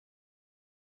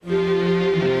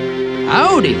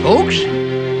Howdy, folks.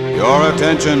 Your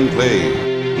attention, please.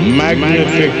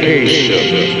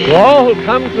 Magnification. To all who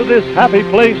come to this happy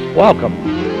place,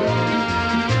 welcome.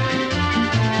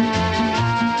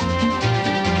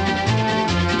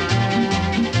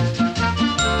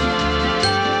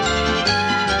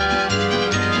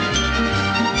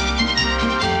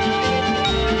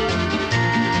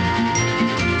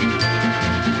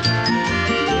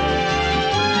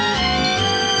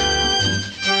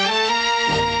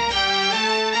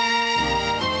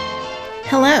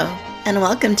 Hello, and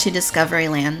welcome to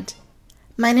Discoveryland.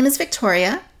 My name is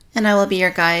Victoria, and I will be your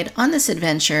guide on this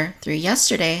adventure through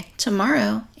yesterday,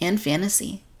 tomorrow, and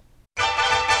fantasy.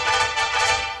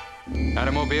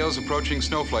 Automobiles approaching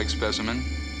snowflake specimen.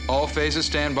 All phases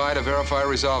stand by to verify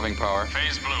resolving power.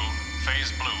 Phase blue.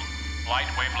 Light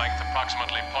wavelength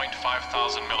approximately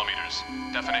 0.5,000 millimeters.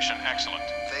 Definition excellent.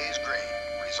 Phase green.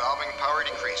 Resolving power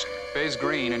decreasing. Phase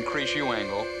green, increase U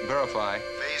angle. Verify.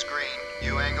 Phase green.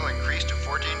 U angle increased to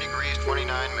 14 degrees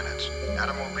 29 minutes.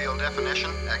 Automobile definition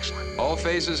excellent. All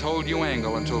phases hold U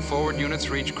angle until forward units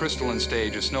reach crystalline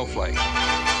stage of snowflake.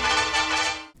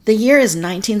 The year is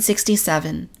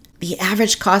 1967. The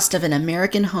average cost of an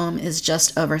American home is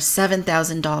just over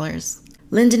 $7,000.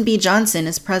 Lyndon B. Johnson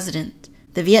is president.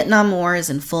 The Vietnam War is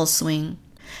in full swing.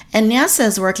 And NASA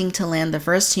is working to land the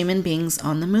first human beings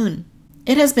on the moon.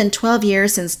 It has been 12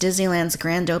 years since Disneyland's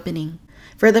grand opening.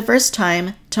 For the first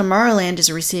time, Tomorrowland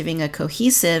is receiving a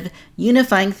cohesive,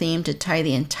 unifying theme to tie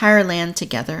the entire land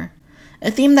together. A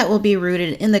theme that will be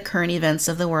rooted in the current events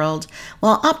of the world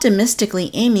while optimistically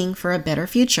aiming for a better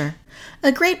future.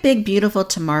 A great big beautiful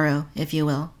tomorrow, if you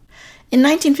will. In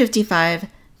 1955,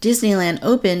 Disneyland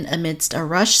opened amidst a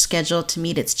rush scheduled to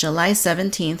meet its July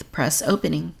 17th press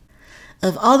opening.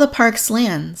 Of all the park's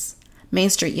lands, Main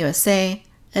Street USA,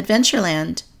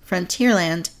 Adventureland,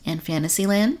 Frontierland, and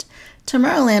Fantasyland,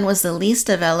 Tomorrowland was the least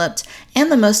developed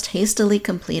and the most hastily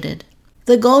completed.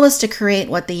 The goal was to create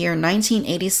what the year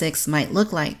 1986 might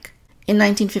look like. In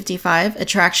 1955,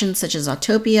 attractions such as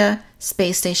Autopia,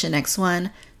 Space Station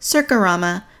X1,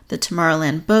 Circarama, the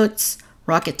Tomorrowland Boats,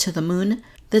 Rocket to the Moon,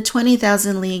 the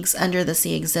 20,000 Leagues Under the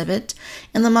Sea exhibit,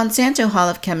 and the Monsanto Hall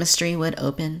of Chemistry would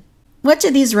open. What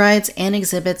did these rides and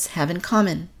exhibits have in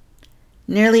common?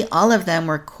 Nearly all of them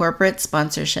were corporate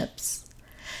sponsorships.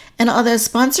 And although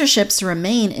sponsorships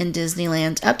remain in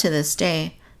Disneyland up to this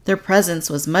day, their presence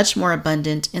was much more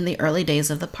abundant in the early days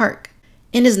of the park.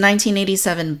 In his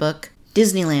 1987 book,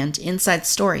 Disneyland Inside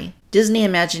Story, Disney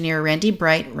Imagineer Randy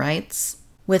Bright writes,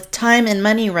 "With time and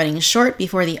money running short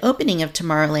before the opening of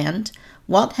Tomorrowland,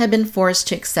 Walt had been forced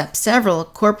to accept several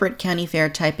corporate county fair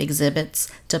type exhibits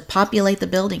to populate the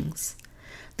buildings.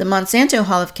 The Monsanto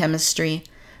Hall of Chemistry,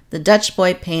 the Dutch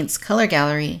Boy Paints Color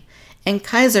Gallery, and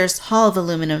Kaiser's Hall of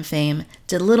Aluminum fame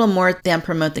did little more than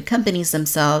promote the companies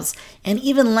themselves and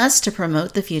even less to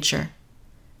promote the future."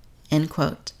 End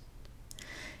quote.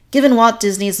 Given Walt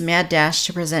Disney's mad dash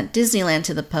to present Disneyland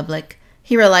to the public,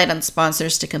 he relied on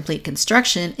sponsors to complete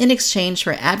construction in exchange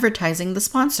for advertising the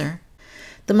sponsor.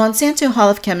 The Monsanto Hall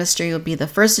of Chemistry would be the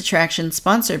first attraction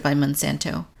sponsored by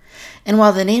Monsanto. And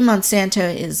while the name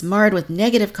Monsanto is marred with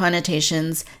negative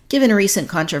connotations given recent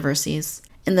controversies,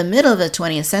 in the middle of the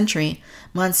 20th century,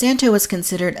 Monsanto was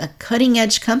considered a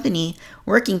cutting-edge company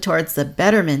working towards the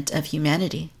betterment of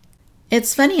humanity.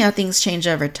 It's funny how things change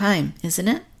over time, isn't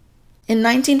it? In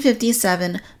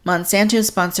 1957, Monsanto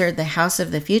sponsored the House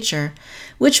of the Future,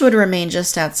 which would remain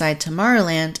just outside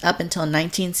Tomorrowland up until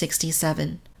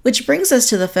 1967. Which brings us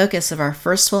to the focus of our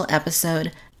first full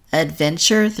episode,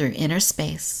 Adventure Through Inner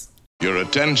Space. Your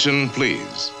attention,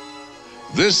 please.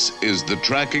 This is the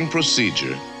tracking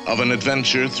procedure of an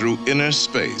adventure through inner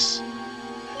space.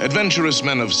 Adventurous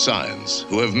men of science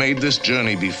who have made this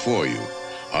journey before you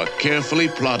are carefully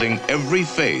plotting every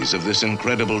phase of this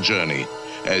incredible journey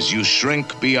as you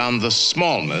shrink beyond the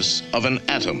smallness of an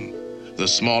atom, the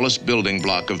smallest building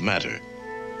block of matter.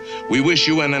 We wish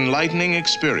you an enlightening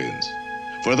experience,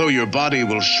 for though your body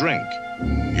will shrink,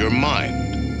 your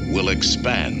mind will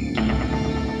expand.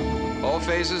 All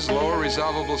phases lower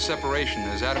resolvable separation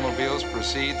as automobiles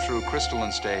proceed through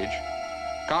crystalline stage.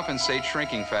 Compensate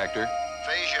shrinking factor.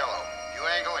 Phase yellow. U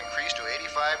angle increased to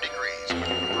 85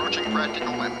 degrees. Approaching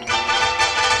practical limit.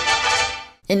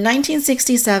 In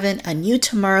 1967, a new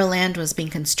Tomorrowland was being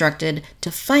constructed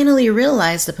to finally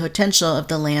realize the potential of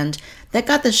the land that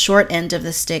got the short end of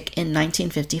the stick in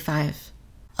 1955.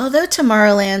 Although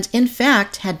Tomorrowland, in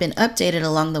fact, had been updated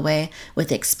along the way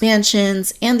with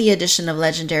expansions and the addition of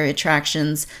legendary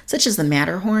attractions such as the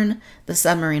Matterhorn, the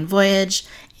Submarine Voyage,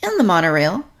 and the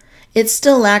monorail, it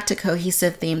still lacked a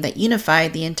cohesive theme that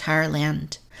unified the entire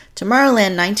land.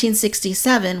 Tomorrowland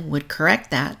 1967 would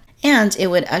correct that, and it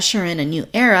would usher in a new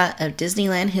era of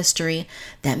Disneyland history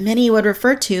that many would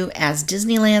refer to as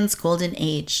Disneyland's Golden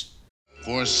Age.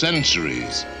 For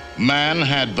centuries, man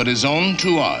had but his own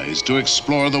two eyes to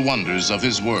explore the wonders of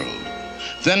his world.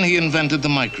 Then he invented the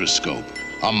microscope,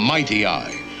 a mighty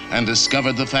eye, and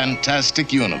discovered the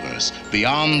fantastic universe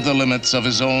beyond the limits of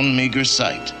his own meager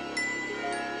sight.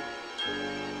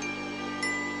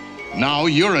 Now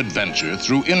your adventure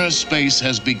through inner space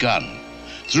has begun.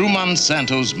 Through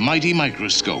Monsanto's mighty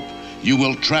microscope, you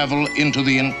will travel into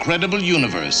the incredible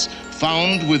universe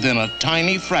found within a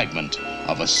tiny fragment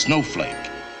of a snowflake.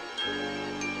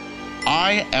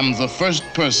 I am the first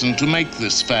person to make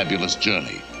this fabulous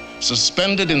journey.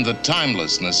 Suspended in the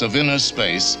timelessness of inner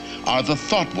space are the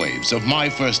thought waves of my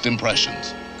first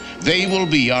impressions. They will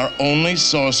be our only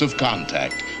source of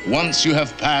contact once you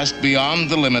have passed beyond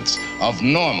the limits of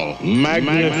normal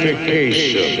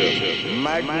magnification.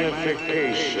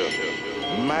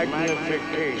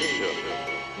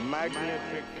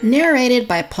 Narrated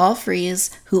by Paul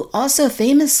Frees, who also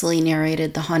famously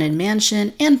narrated The Haunted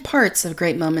Mansion and parts of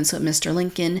Great Moments with Mr.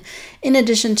 Lincoln, in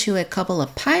addition to a couple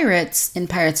of pirates in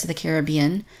Pirates of the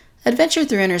Caribbean. Adventure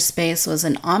Through Inner Space was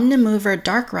an Omnimover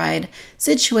dark ride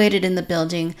situated in the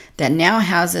building that now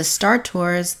houses Star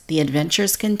Tours The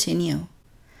Adventures Continue.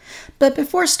 But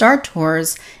before Star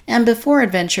Tours and before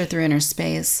Adventure Through Inner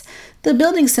Space, the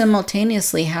building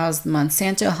simultaneously housed the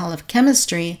Monsanto Hall of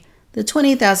Chemistry, the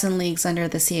 20,000 Leagues Under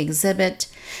the Sea exhibit,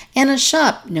 and a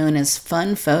shop known as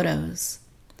Fun Photos.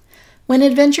 When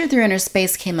Adventure Through Inner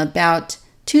Space came about,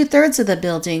 2/3 of the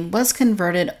building was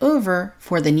converted over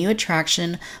for the new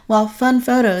attraction, while Fun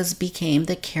Photos became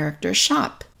the Character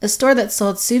Shop, a store that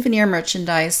sold souvenir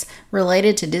merchandise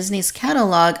related to Disney's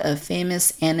catalog of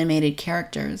famous animated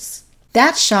characters.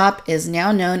 That shop is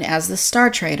now known as the Star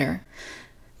Trader.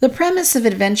 The premise of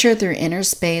Adventure Through Inner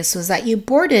Space was that you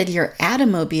boarded your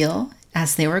Atomobile,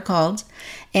 as they were called,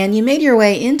 and you made your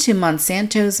way into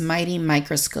Monsanto's mighty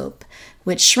microscope,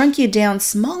 which shrunk you down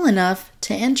small enough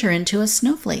to enter into a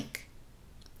snowflake.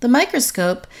 The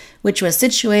microscope, which was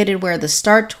situated where the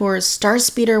Star Tours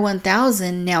Starspeeder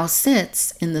 1000 now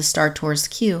sits in the Star Tours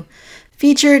queue,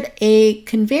 featured a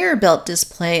conveyor belt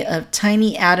display of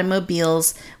tiny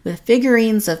automobiles with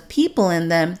figurines of people in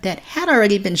them that had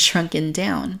already been shrunken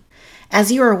down.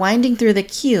 As you were winding through the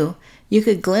queue, you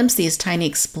could glimpse these tiny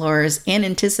explorers and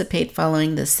anticipate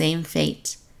following the same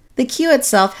fate. The queue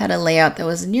itself had a layout that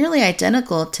was nearly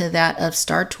identical to that of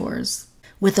Star Tours,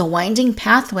 with a winding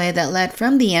pathway that led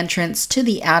from the entrance to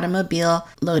the automobile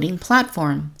loading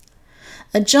platform.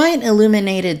 A giant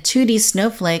illuminated 2D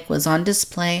snowflake was on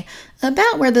display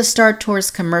about where the Star Tours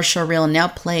commercial reel now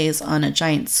plays on a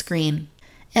giant screen.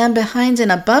 And behind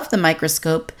and above the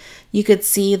microscope, you could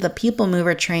see the People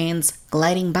Mover trains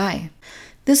gliding by.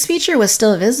 This feature was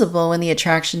still visible when the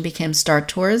attraction became Star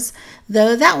Tours,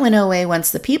 though that went away once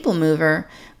the People Mover,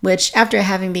 which after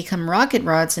having become Rocket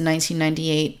Rods in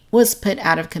 1998, was put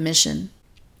out of commission.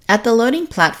 At the loading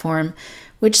platform,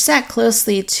 which sat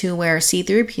closely to where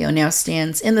C-3PO now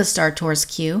stands in the Star Tours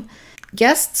queue,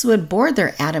 guests would board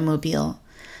their Atomobile.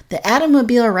 The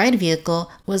Atomobile ride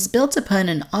vehicle was built upon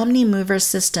an Omnimover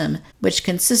system, which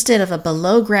consisted of a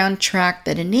below-ground track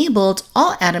that enabled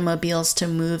all Atomobiles to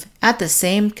move at the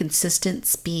same consistent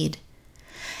speed.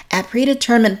 At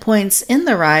predetermined points in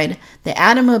the ride, the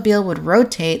Atomobile would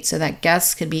rotate so that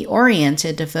guests could be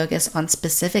oriented to focus on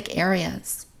specific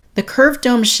areas. The curved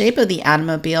dome shape of the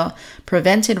Atomobile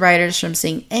prevented riders from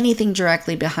seeing anything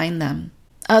directly behind them.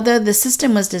 Although the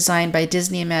system was designed by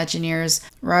Disney Imagineers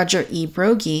Roger E.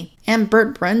 Broggie and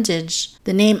Burt Brundage,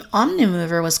 the name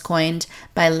Omnimover was coined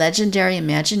by legendary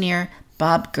Imagineer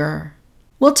Bob Gurr.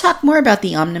 We'll talk more about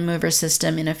the Omnimover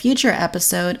system in a future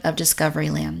episode of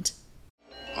Discoveryland.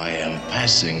 I am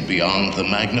passing beyond the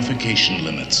magnification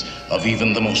limits of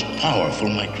even the most powerful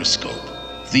microscope.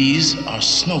 These are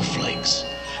snowflakes,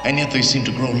 and yet they seem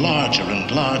to grow larger and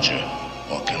larger.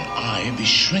 Or can I be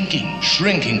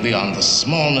shrinking beyond the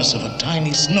smallness of a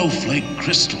tiny snowflake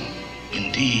crystal?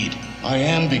 Indeed, I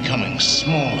am becoming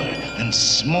smaller and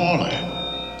smaller.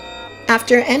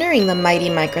 After entering the mighty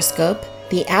microscope,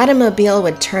 the Atomobile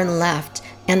would turn left,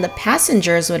 and the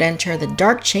passengers would enter the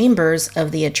dark chambers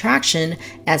of the attraction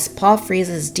as Paul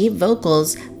Frees's deep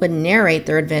vocals would narrate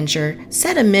their adventure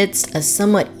set amidst a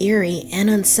somewhat eerie and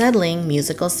unsettling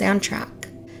musical soundtrack.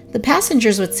 The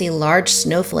passengers would see large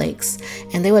snowflakes,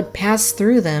 and they would pass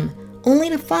through them, only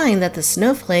to find that the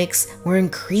snowflakes were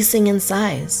increasing in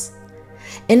size.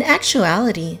 In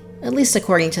actuality, at least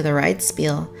according to the ride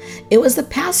spiel, it was the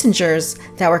passengers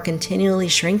that were continually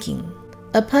shrinking.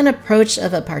 Upon approach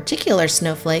of a particular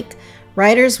snowflake,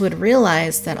 riders would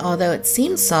realize that although it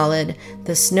seemed solid,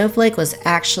 the snowflake was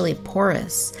actually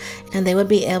porous, and they would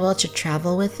be able to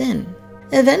travel within.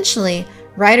 Eventually,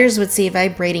 riders would see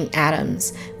vibrating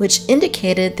atoms, which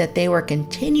indicated that they were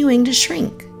continuing to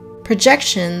shrink.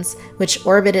 Projections, which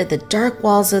orbited the dark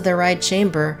walls of the ride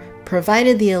chamber,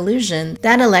 provided the illusion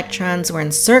that electrons were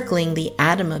encircling the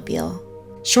atomobile.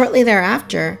 Shortly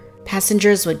thereafter,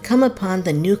 passengers would come upon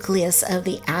the nucleus of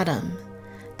the atom.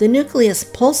 The nucleus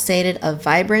pulsated a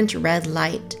vibrant red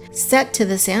light, set to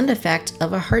the sound effect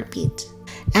of a heartbeat.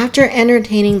 After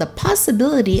entertaining the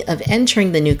possibility of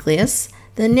entering the nucleus,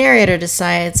 the narrator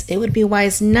decides it would be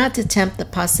wise not to tempt the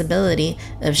possibility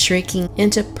of shrinking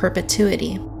into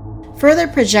perpetuity. Further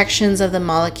projections of the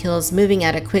molecules moving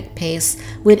at a quick pace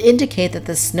would indicate that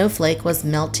the snowflake was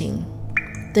melting.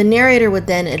 The narrator would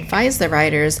then advise the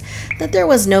riders that there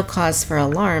was no cause for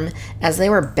alarm as they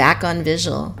were back on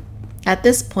visual. At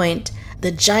this point,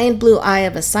 the giant blue eye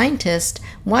of a scientist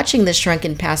watching the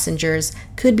shrunken passengers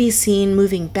could be seen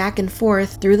moving back and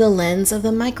forth through the lens of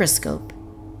the microscope.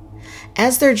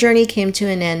 As their journey came to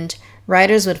an end,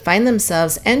 riders would find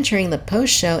themselves entering the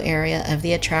post-show area of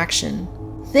the attraction.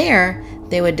 There,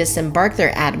 they would disembark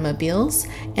their automobiles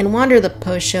and wander the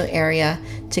post-show area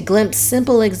to glimpse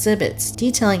simple exhibits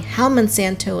detailing how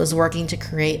Monsanto was working to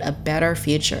create a better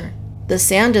future. The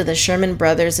sound of the Sherman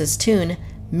Brothers' tune,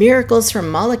 Miracles from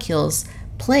Molecules,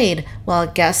 played while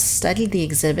guests studied the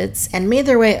exhibits and made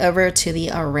their way over to the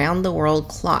Around the World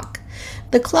clock.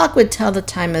 The clock would tell the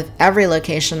time of every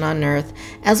location on Earth,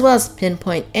 as well as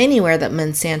pinpoint anywhere that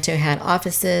Monsanto had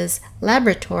offices,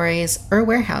 laboratories, or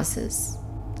warehouses.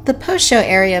 The post-show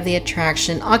area of the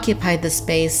attraction occupied the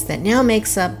space that now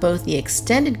makes up both the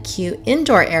extended queue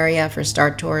indoor area for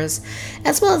Star Tours,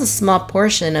 as well as a small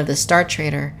portion of the Star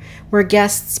Trader, where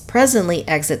guests presently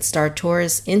exit Star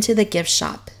Tours into the gift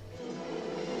shop.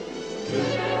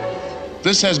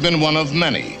 This has been one of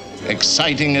many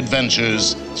exciting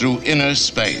adventures through inner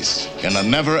space in a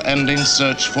never-ending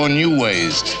search for new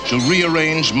ways to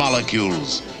rearrange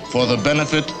molecules for the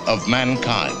benefit of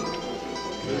mankind.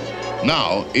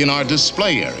 Now, in our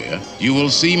display area, you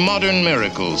will see modern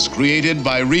miracles created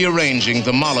by rearranging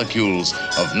the molecules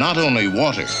of not only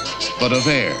water, but of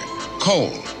air,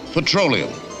 coal,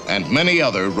 petroleum, and many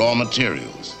other raw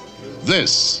materials.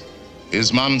 This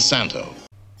is Monsanto.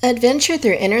 Adventure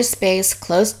Through Inner Space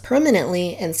closed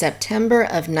permanently in September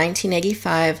of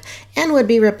 1985 and would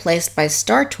be replaced by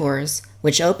Star Tours,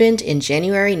 which opened in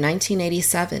January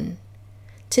 1987.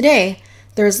 Today,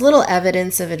 there is little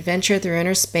evidence of Adventure Through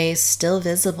Inner Space still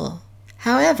visible.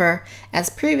 However, as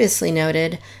previously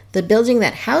noted, the building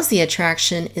that housed the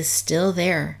attraction is still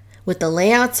there, with the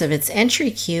layouts of its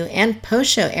entry queue and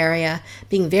post-show area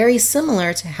being very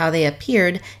similar to how they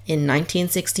appeared in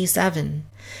 1967.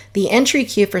 The entry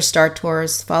queue for Star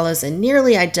Tours follows a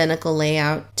nearly identical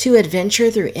layout to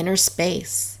Adventure Through Inner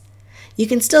Space. You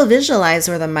can still visualize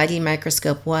where the mighty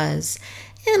microscope was,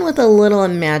 and with a little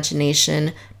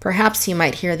imagination, perhaps you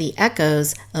might hear the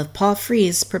echoes of Paul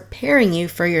Frees preparing you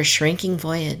for your shrinking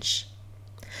voyage.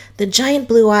 The giant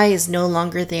blue eye is no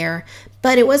longer there,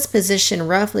 but it was positioned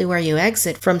roughly where you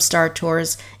exit from Star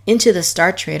Tours into the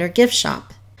Star Trader gift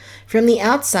shop. From the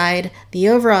outside, the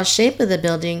overall shape of the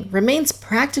building remains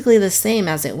practically the same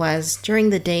as it was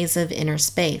during the days of Inner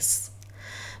Space.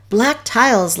 Black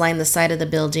tiles line the side of the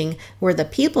building where the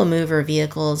People Mover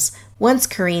vehicles once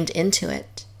careened into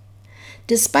it.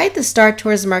 Despite the Star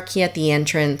Tours marquee at the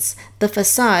entrance, the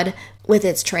facade, with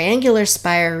its triangular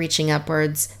spire reaching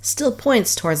upwards, still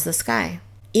points towards the sky.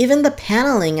 Even the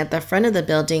paneling at the front of the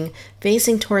building,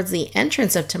 facing towards the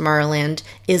entrance of Tomorrowland,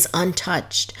 is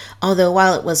untouched, although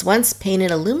while it was once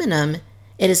painted aluminum,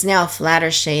 it is now a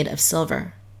flatter shade of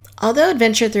silver. Although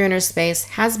Adventure Through Inner Space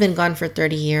has been gone for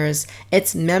 30 years,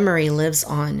 its memory lives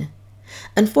on.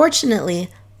 Unfortunately,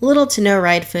 little to no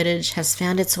ride footage has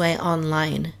found its way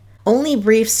online. Only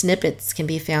brief snippets can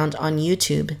be found on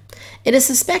YouTube. It is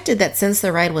suspected that since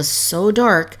the ride was so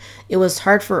dark, it was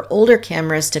hard for older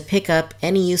cameras to pick up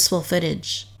any useful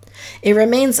footage. It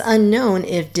remains unknown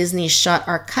if Disney shot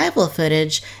archival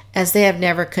footage, as they have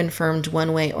never confirmed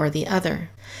one way or the other.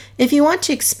 If you want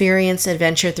to experience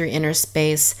Adventure Through Inner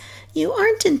Space, you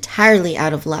aren't entirely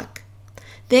out of luck.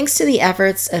 Thanks to the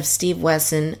efforts of Steve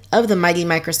Wesson of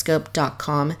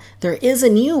themightymicroscope.com, there is a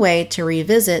new way to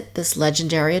revisit this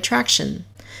legendary attraction.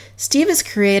 Steve has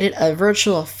created a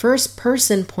virtual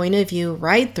first-person point-of-view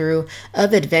ride-through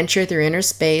of Adventure Through Inner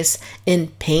Space in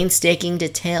painstaking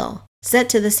detail, set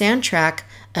to the soundtrack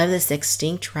of this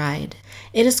extinct ride.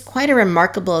 It is quite a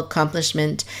remarkable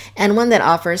accomplishment and one that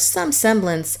offers some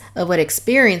semblance of what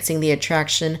experiencing the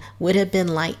attraction would have been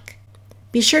like.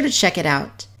 Be sure to check it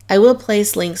out. I will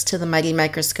place links to the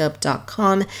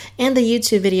MightyMicroscope.com and the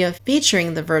YouTube video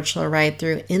featuring the virtual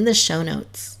ride-through in the show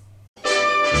notes.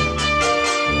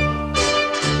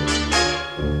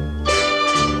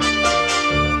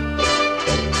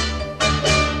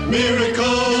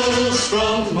 Miracles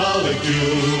from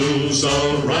molecules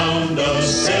around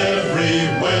us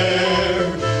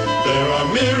everywhere. There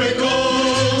are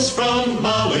miracles from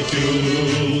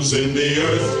molecules in the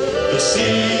earth, the sea,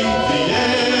 the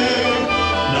air.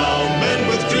 Now men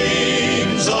with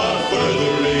dreams are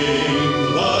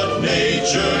furthering what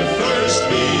nature first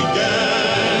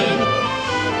began,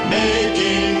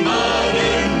 making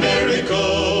modern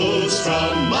miracles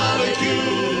from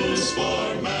molecules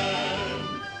for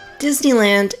man.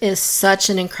 Disneyland is such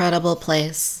an incredible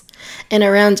place, and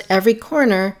around every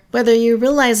corner, whether you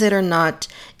realize it or not,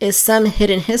 is some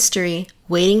hidden history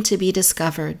waiting to be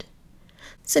discovered.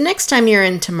 So next time you're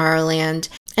in Tomorrowland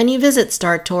and you visit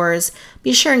Star Tours,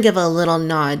 be sure and give a little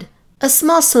nod, a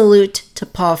small salute to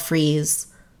Paul Frees,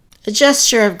 a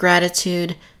gesture of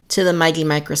gratitude to the Mighty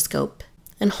Microscope,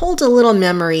 and hold a little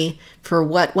memory for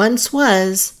what once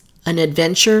was an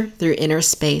adventure through inner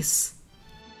space.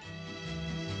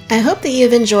 I hope that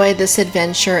you've enjoyed this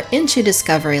adventure into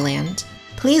Discoveryland.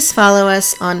 Please follow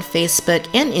us on Facebook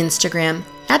and Instagram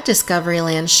at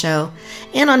Discoveryland Show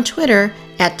and on Twitter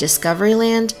at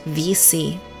Discoveryland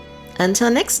VC. Until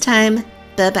next time,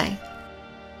 bye-bye.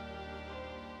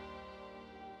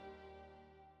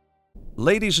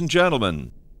 Ladies and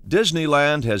gentlemen,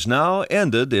 Disneyland has now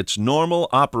ended its normal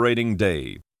operating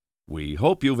day. We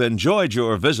hope you've enjoyed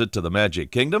your visit to the Magic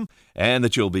Kingdom and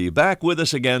that you'll be back with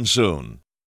us again soon.